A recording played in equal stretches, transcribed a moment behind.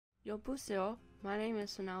Yo Buseo, my name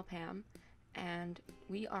is Sonal Pam, and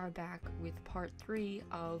we are back with part 3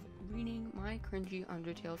 of reading my cringy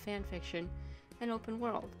Undertale fanfiction, An Open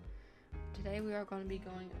World. Today we are going to be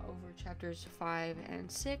going over chapters 5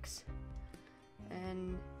 and 6,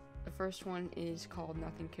 and the first one is called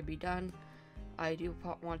Nothing Could Be Done. I do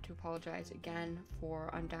want to apologize again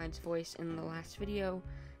for Undyne's voice in the last video.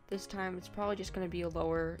 This time it's probably just going to be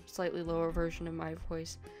a slightly lower version of my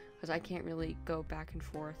voice, because I can't really go back and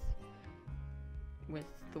forth with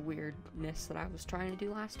the weirdness that I was trying to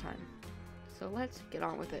do last time. So let's get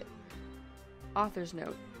on with it. Author's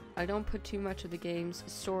note: I don't put too much of the game's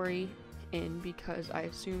story in because I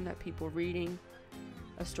assume that people reading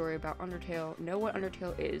a story about Undertale know what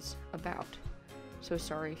Undertale is about. So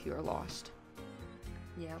sorry if you are lost.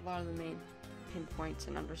 Yeah, a lot of the main pinpoints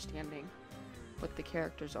and understanding what the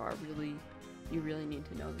characters are, you really need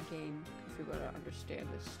to know the game if you're going to understand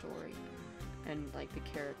this story and like the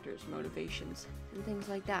characters' motivations and things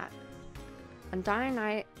like that. Undyne and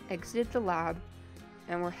I exited the lab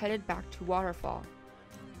and were headed back to Waterfall.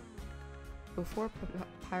 Before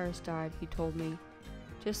Papyrus died, he told me.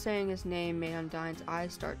 Just saying his name made Undyne's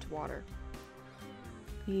eyes start to water.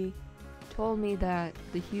 He told me that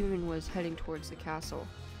the human was heading towards the castle.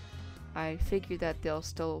 I figured that they'll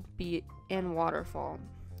still be in Waterfall.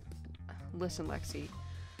 Listen, Lexi,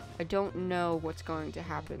 I don't know what's going to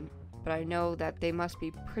happen, but I know that they must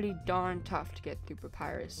be pretty darn tough to get through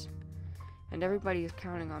Papyrus. And everybody is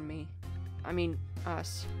counting on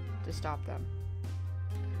us, to stop them.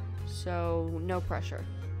 So, no pressure.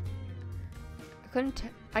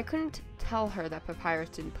 I couldn't tell her that Papyrus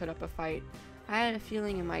didn't put up a fight. I had a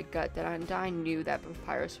feeling in my gut that Undyne knew that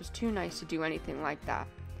Papyrus was too nice to do anything like that.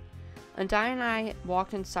 Undyne and I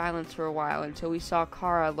walked in silence for a while until we saw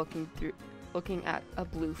Kara looking at a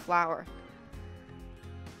blue flower.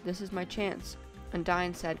 This is my chance,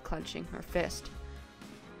 Undyne said, clenching her fist.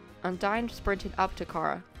 Undyne sprinted up to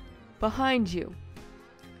Kara. Behind you!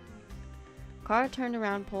 Kara turned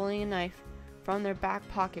around, pulling a knife from their back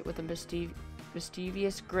pocket with a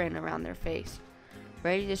mischievous grin around their face,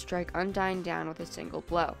 ready to strike Undyne down with a single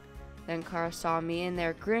blow. Then Kara saw me and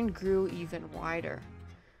their grin grew even wider.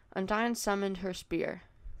 Undyne summoned her spear.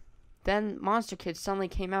 Then Monster Kid suddenly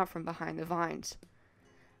came out from behind the vines.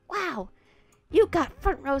 Wow! You got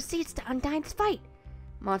front row seats to Undyne's fight!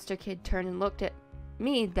 Monster Kid turned and looked at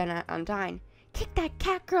me, then at Undyne. Kick that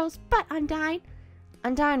cat girl's butt, Undyne!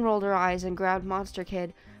 Undyne rolled her eyes and grabbed Monster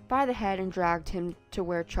Kid by the head and dragged him to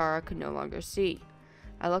where Chara could no longer see.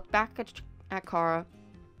 I looked back at Kara.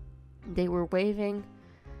 They were waving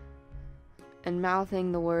and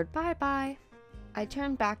mouthing the word bye-bye. I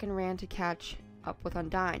turned back and ran to catch up with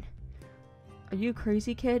Undyne. Are you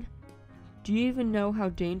crazy, kid? Do you even know how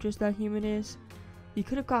dangerous that human is? You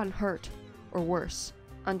could have gotten hurt, or worse,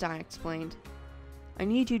 Undyne explained. I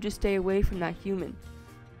need you to stay away from that human.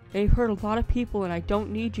 They've hurt a lot of people and I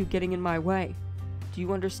don't need you getting in my way. Do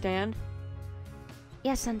you understand?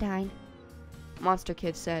 Yes, Undyne, Monster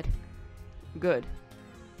Kid said. Good.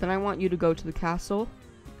 Then I want you to go to the castle.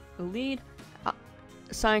 The lead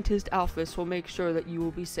scientist Alphys will make sure that you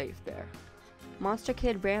will be safe there. Monster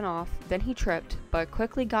Kid ran off, then he tripped, but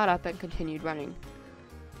quickly got up and continued running.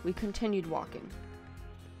 We continued walking.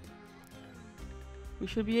 We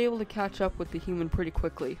should be able to catch up with the human pretty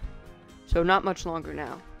quickly, so not much longer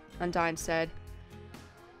now, Undyne said.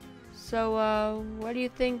 So, what do you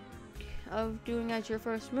think of doing as your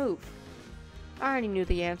first move? I already knew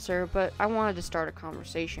the answer, but I wanted to start a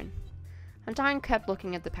conversation. Undyne kept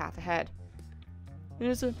looking at the path ahead. It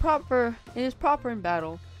is proper in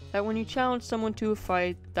battle that when you challenge someone to a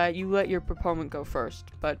fight that you let your opponent go first,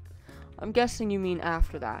 but I'm guessing you mean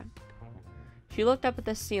after that. She looked up at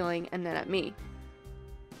the ceiling and then at me.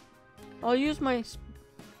 I'll use my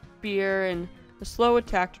spear and a slow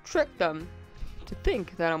attack to trick them to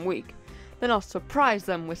think that I'm weak. Then I'll surprise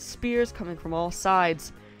them with spears coming from all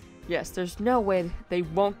sides. Yes, there's no way they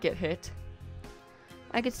won't get hit.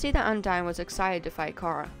 I could see that Undyne was excited to fight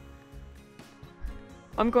Kara.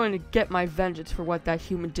 I'm going to get my vengeance for what that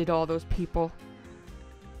human did to all those people.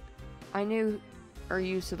 I knew her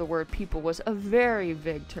use of the word people was a very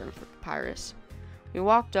vague term for Papyrus. We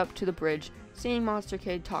walked up to the bridge, seeing Monster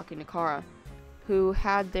Kid talking to Kara, who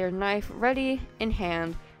had their knife ready in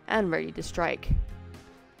hand and ready to strike.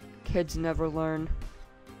 Kids never learn.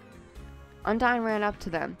 Undyne ran up to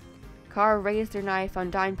them. Kara raised her knife.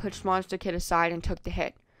 Undyne pushed Monster Kid aside and took the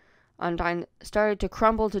hit. Undyne started to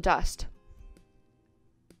crumble to dust.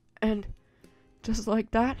 And just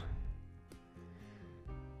like that?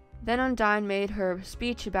 Then Undyne made her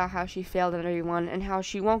speech about how she failed at everyone and how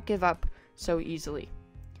she won't give up so easily.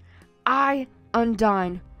 I,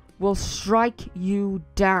 Undyne, will strike you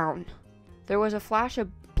down." There was a flash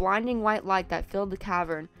of blinding white light that filled the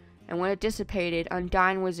cavern, and when it dissipated,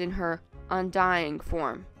 Undyne was in her undying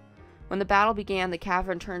form. When the battle began, the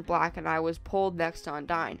cavern turned black and I was pulled next to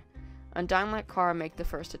Undyne. Undyne let Kara make the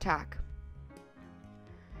first attack.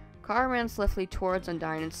 Kara ran swiftly towards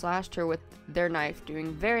Undyne and slashed her with their knife,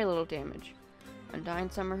 doing very little damage.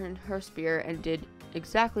 Undyne summoned her spear and did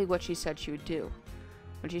exactly what she said she would do.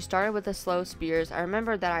 When she started with the slow spears, I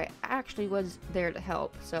remembered that I actually was there to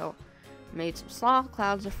help, so I made some small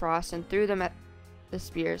clouds of frost and threw them at the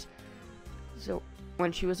spears. So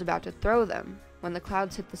when she was about to throw them, when the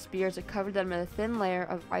clouds hit the spears, it covered them in a thin layer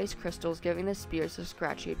of ice crystals, giving the spears a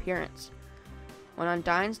scratchy appearance. When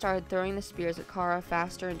Undyne started throwing the spears at Kara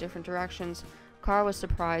faster in different directions, Kara was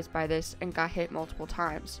surprised by this and got hit multiple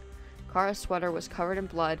times. Kara's sweater was covered in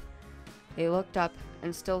blood. They looked up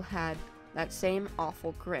and still had that same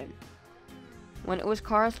awful grin. When it was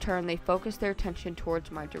Kara's turn, they focused their attention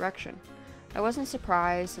towards my direction. I wasn't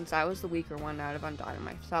surprised, since I was the weaker one out of Undyne and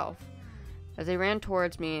myself. As they ran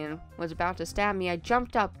towards me and was about to stab me, I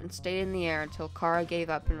jumped up and stayed in the air until Kara gave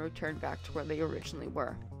up and returned back to where they originally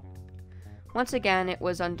were. Once again, it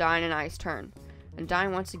was Undyne and I's turn.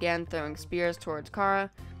 Undyne once again throwing spears towards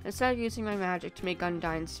Kara. Instead of using my magic to make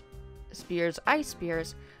Undyne's spears ice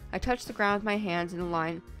spears, I touched the ground with my hands in a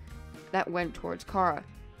line that went towards Kara.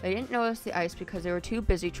 They didn't notice the ice because they were too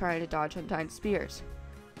busy trying to dodge Undyne's spears.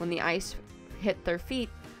 When the ice hit their feet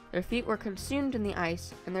were consumed in the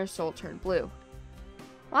ice, and their soul turned blue.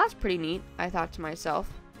 Well, that's pretty neat, I thought to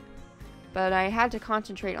myself. But I had to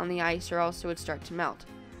concentrate on the ice or else it would start to melt.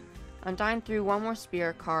 Undyne threw one more spear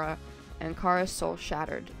at Kara, and Kara's soul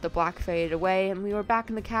shattered. The black faded away, and we were back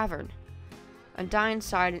in the cavern. Undyne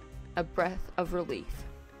sighed a breath of relief.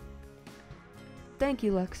 "Thank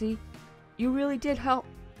you, Lexi. You really did help."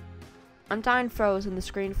 Undyne froze and the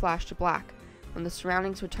screen flashed to black. When the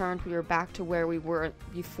surroundings returned, we were back to where we were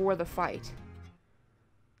before the fight.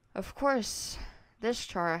 "Of course, this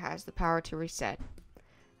Chara has the power to reset,"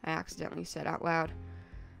 I accidentally said out loud.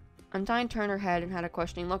 Undyne turned her head and had a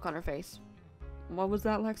questioning look on her face. "What was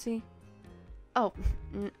that, Lexi?" "Oh,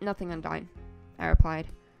 nothing, Undyne," I replied.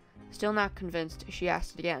 Still not convinced, she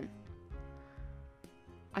asked it again.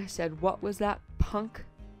 I said, "What was that, punk?"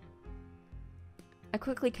 I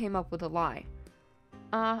quickly came up with a lie.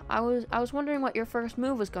 I was wondering what your first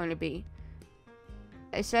move was going to be."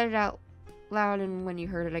 I said it out loud, and when you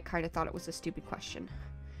heard it, I kind of thought it was a stupid question.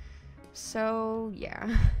 "So,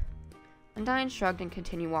 yeah." Undyne shrugged and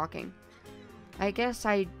continued walking. I guess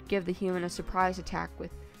I'd give the human a surprise attack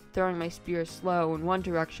with throwing my spear slow in one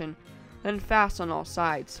direction, then fast on all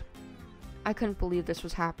sides. I couldn't believe this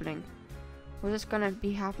was happening. Was this going to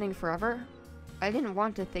be happening forever? I didn't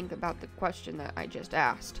want to think about the question that I just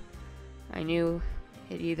asked. I knew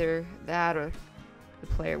it either that or the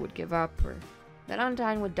player would give up, or that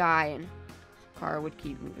Undyne would die and Kara would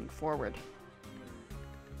keep moving forward.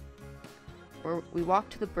 We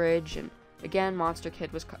walked to the bridge, and again Monster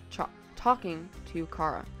Kid was talking to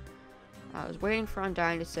Kara. I was waiting for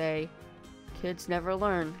Undyne to say, "Kids never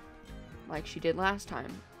learn," like she did last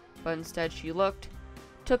time, but instead she looked,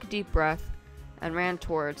 took a deep breath, and ran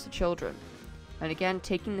towards the children. And again,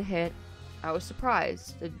 taking the hit, I was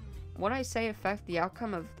surprised. Did what I say affect the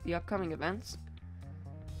outcome of the upcoming events?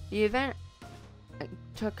 The event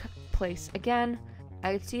took place again.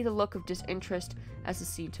 I could see the look of disinterest as the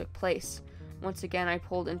scene took place. Once again, I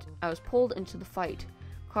was pulled into the fight.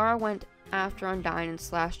 Kara went after Undyne and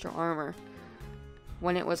slashed her armor.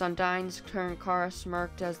 When it was Undyne's turn, Kara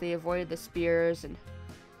smirked as they avoided the spears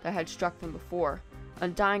that had struck them before.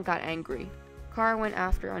 Undyne got angry. Kara went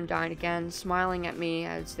after Undyne again, smiling at me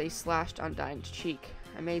as they slashed Undyne's cheek.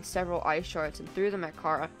 I made several ice shards and threw them at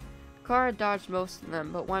Kara. Kara dodged most of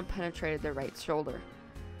them, but one penetrated their right shoulder.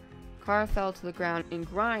 Kara fell to the ground and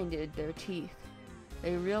grinded their teeth.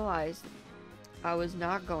 They realized I was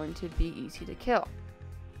not going to be easy to kill.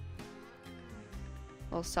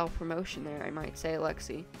 Well, self-promotion there, I might say,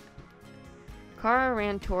 Lexi. Kara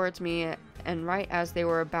ran towards me, and right as they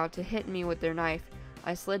were about to hit me with their knife,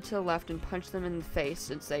 I slid to the left and punched them in the face,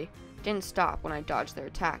 since they didn't stop when I dodged their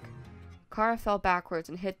attack. Kara fell backwards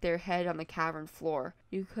and hit their head on the cavern floor.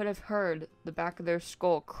 You could have heard the back of their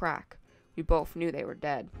skull crack. We both knew they were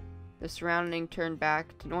dead. The surrounding turned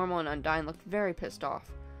back to normal, and Undyne looked very pissed off.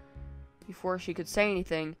 Before she could say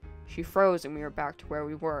anything, she froze and we were back to where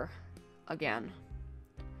we were. Again.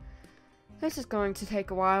 This is going to take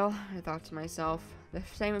a while, I thought to myself. The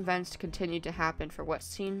same events continued to happen for what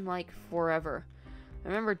seemed like forever. I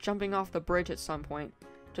remember jumping off the bridge at some point,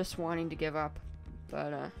 just wanting to give up.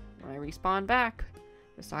 But when I respawned back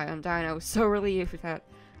beside Undyne, I was so relieved that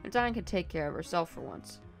Undyne could take care of herself for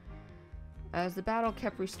once. As the battle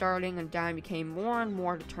kept restarting, Undyne became more and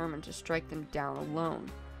more determined to strike them down alone.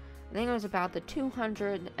 I think it was about the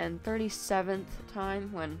 237th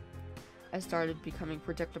time when I started becoming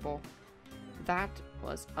predictable. That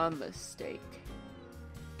was a mistake.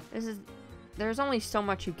 There's only so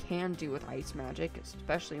much you can do with ice magic,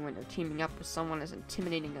 especially when you're teaming up with someone as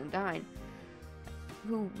intimidating Undyne,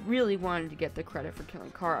 who really wanted to get the credit for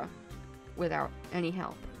killing Kara, without any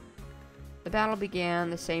help. The battle began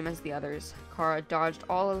the same as the others. Kara dodged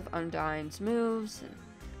all of Undyne's moves, and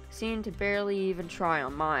seemed to barely even try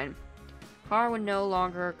on mine. Kara would no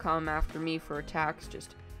longer come after me for attacks,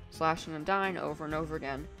 just slashing Undyne over and over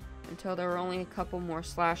again, until there were only a couple more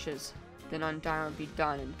slashes, then Undyne would be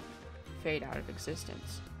done and fade out of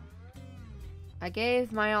existence. I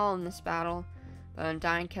gave my all in this battle, but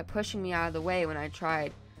Undyne kept pushing me out of the way when I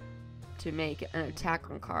tried to make an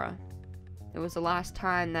attack on Kara. It was the last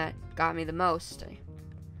time that got me the most.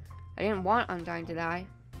 I didn't want Undyne to die.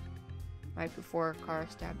 Right before Kara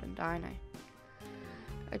stabbed Undyne,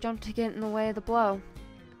 I jumped to get in the way of the blow.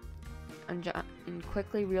 And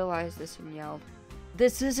quickly realized this and yelled,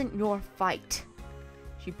 "This isn't your fight!"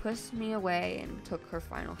 She pushed me away and took her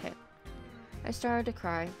final hit. I started to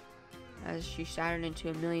cry as she shattered into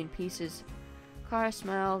a million pieces. Kara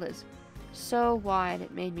smiled as so wide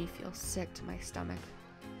it made me feel sick to my stomach.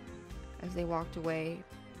 As they walked away,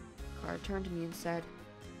 Kara turned to me and said,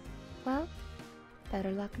 Well,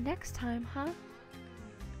 better luck next time, huh?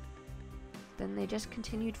 Then they just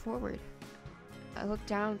continued forward. I looked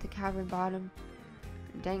down at the cavern bottom,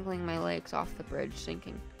 dangling my legs off the bridge,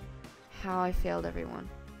 thinking how I failed everyone.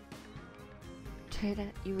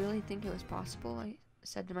 Did you really think it was possible? I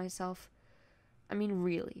said to myself. I mean,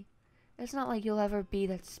 really. It's not like you'll ever be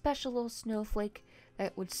that special little snowflake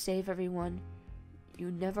that would save everyone.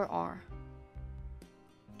 You never are.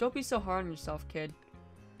 Don't be so hard on yourself, kid.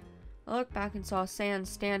 I looked back and saw Sans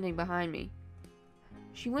standing behind me.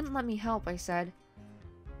 She wouldn't let me help, I said.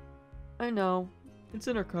 I know. It's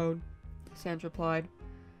in her code, Sans replied.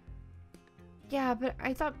 Yeah, but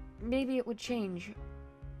I thought maybe it would change.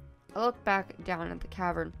 I looked back down at the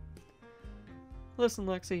cavern. Listen,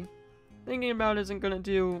 Lexi. Thinking about it isn't gonna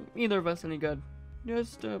do either of us any good.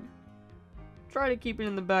 Just, try to keep it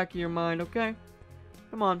in the back of your mind, okay?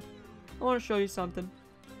 Come on. I want to show you something.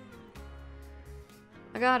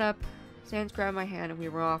 I got up. Sans grabbed my hand and we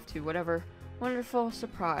were off to whatever wonderful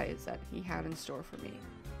surprise that he had in store for me.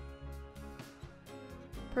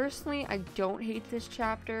 Personally, I don't hate this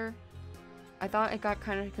chapter. I thought it got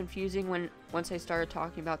kind of confusing once I started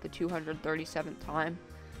talking about the 237th time,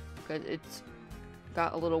 because it's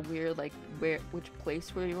got a little weird, like which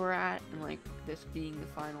place we were at, and like this being the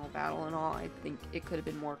final battle and all. I think it could have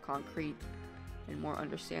been more concrete and more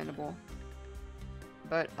understandable.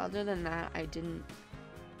 But other than that,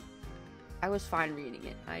 I was fine reading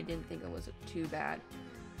it. I didn't think it was too bad.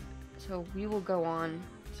 So we will go on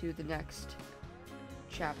to the next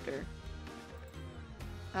chapter.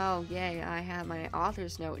 Oh yay, I have my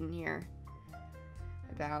author's note in here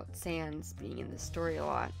about Sans being in this story a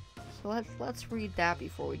lot. So let's read that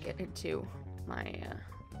before we get into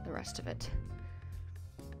the rest of it.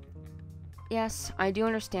 Yes, I do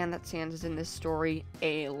understand that Sans is in this story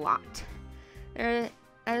a lot. That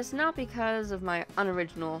is not because of my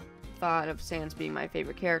unoriginal thought of Sans being my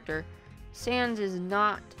favorite character. Sans is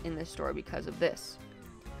not in this story because of this.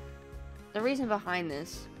 The reason behind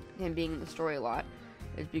this, him being in the story a lot,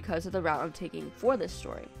 is because of the route I'm taking for this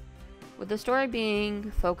story. With the story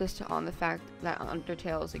being focused on the fact that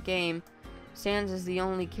Undertale is a game, Sans is the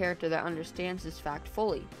only character that understands this fact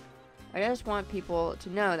fully. I just want people to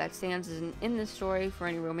know that Sans isn't in this story for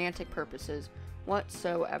any romantic purposes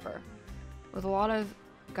whatsoever. With a lot of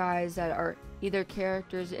guys that are either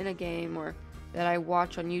characters in a game or that I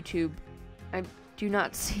watch on YouTube, I do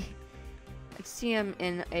not see him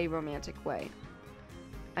in a romantic way.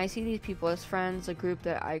 I see these people as friends, a group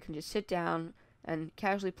that I can just sit down and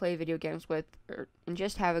casually play video games with, and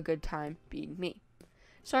just have a good time being me.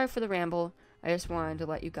 Sorry for the ramble, I just wanted to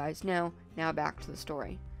let you guys know. Now back to the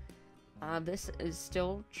story. This is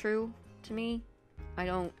still true to me. I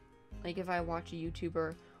don't, like, if I watch a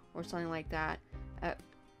YouTuber or something like that,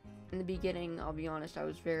 in the beginning, I'll be honest, I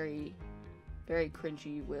was very, very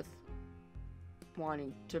cringy with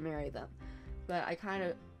wanting to marry them. But I kind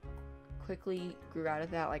of quickly grew out of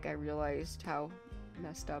that. Like, I realized how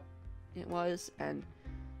messed up it was and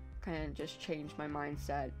kind of just changed my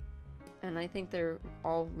mindset. And I think they're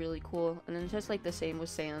all really cool. And then just like the same with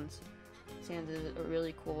Sans. Sans is a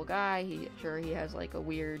really cool guy. He has like a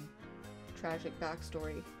weird, tragic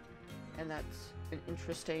backstory. And that's an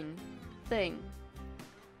interesting thing.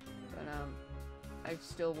 I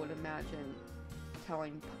still would imagine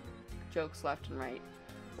telling jokes left and right,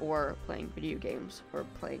 or playing video games, or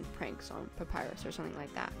playing pranks on Papyrus, or something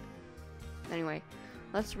like that. Anyway,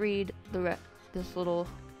 let's read this little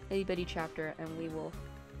itty-bitty chapter, and we will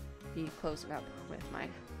be closing up with my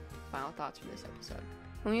final thoughts for this episode.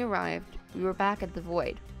 When we arrived, we were back at the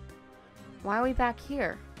Void. "Why are we back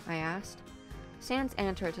here?" I asked. Sans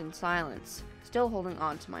answered in silence, still holding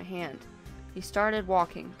on to my hand. He started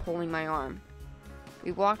walking, pulling my arm.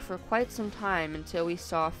 We walked for quite some time until we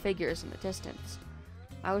saw figures in the distance.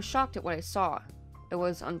 I was shocked at what I saw. It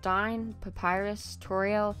was Undyne, Papyrus,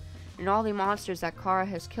 Toriel, and all the monsters that Kara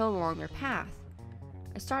has killed along their path.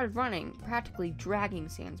 I started running, practically dragging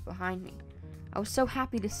Sans behind me. I was so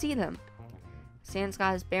happy to see them. Sans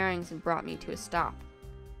got his bearings and brought me to a stop.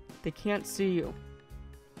 "They can't see you,"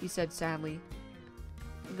 he said sadly.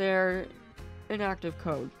 "They're inactive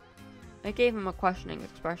code." I gave him a questioning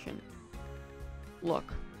expression.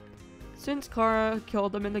 "Look, since Kara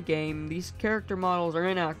killed them in the game, these character models are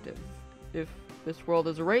inactive. If this world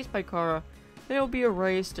is erased by Kara, they will be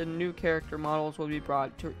erased and new character models will be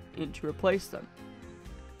brought in to replace them.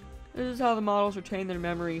 This is how the models retain their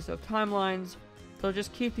memories of timelines. They'll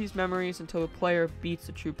just keep these memories until the player beats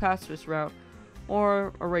the true pacifist route,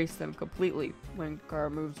 or erase them completely when Kara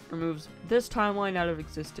removes this timeline out of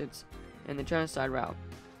existence in the genocide route."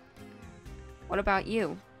 "What about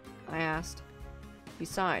you?" I asked. He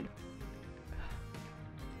sighed.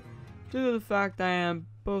 "Due to the fact that I am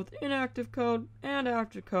both inactive code and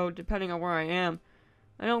active code, depending on where I am,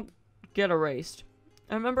 I don't get erased.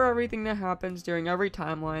 I remember everything that happens during every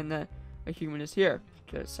timeline that a human is here,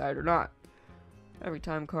 genocide or not. Every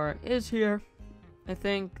time Kara is here, I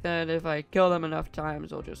think that if I kill them enough times,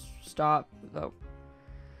 they'll just stop, though.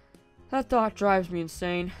 That thought drives me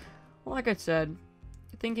insane. Like I said,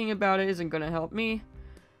 thinking about it isn't gonna help me.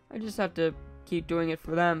 I just have to keep doing it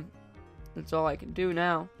for them. That's all I can do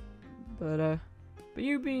now. But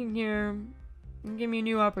you being here give me a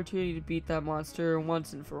new opportunity to beat that monster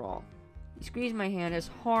once and for all." He squeezed my hand as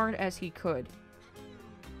hard as he could.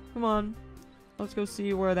 "Come on, let's go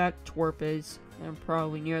see where that twerp is. I'm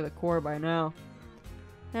probably near the core by now."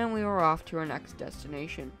 And we were off to our next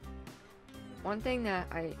destination. One thing that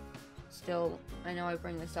I know I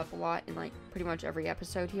bring this up a lot in like pretty much every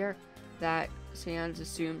episode here, that Sans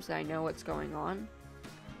assumes that I know what's going on.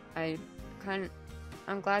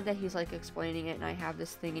 I'm glad that he's like explaining it, and I have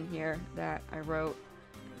this thing in here that I wrote.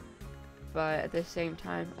 But at the same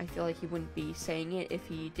time, I feel like he wouldn't be saying it if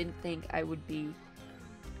he didn't think I would be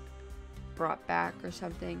brought back or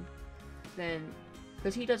something. Then,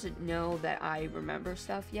 because he doesn't know that I remember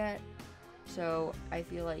stuff yet. So I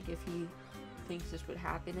feel like if he thinks this would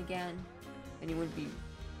happen again, then he wouldn't be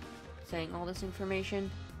saying all this information.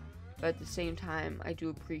 But at the same time, I do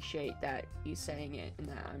appreciate that he's saying it and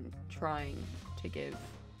that I'm trying to give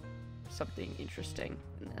something interesting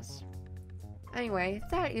in this. Anyway,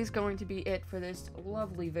 that is going to be it for this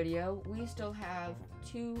lovely video. We still have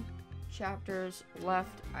 2 chapters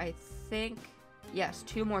left, I think. Yes,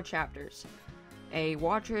 2 more chapters. A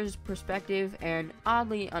Watcher's Perspective and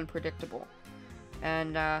Oddly Unpredictable.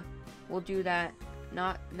 And we'll do that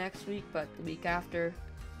not next week, but the week after,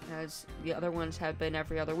 as the other ones have been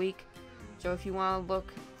every other week. So if you want to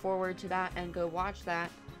look forward to that and go watch that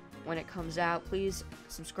when it comes out, please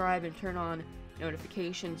subscribe and turn on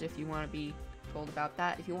notifications if you want to be told about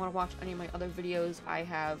that. If you want to watch any of my other videos, I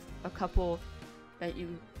have a couple that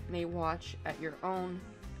you may watch at your own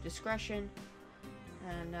discretion.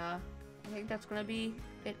 And I think that's going to be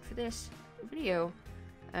it for this video.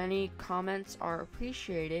 Any comments are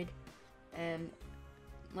appreciated, and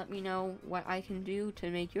let me know what I can do to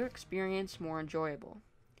make your experience more enjoyable.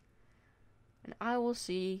 And I will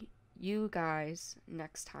see you guys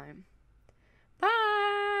next time.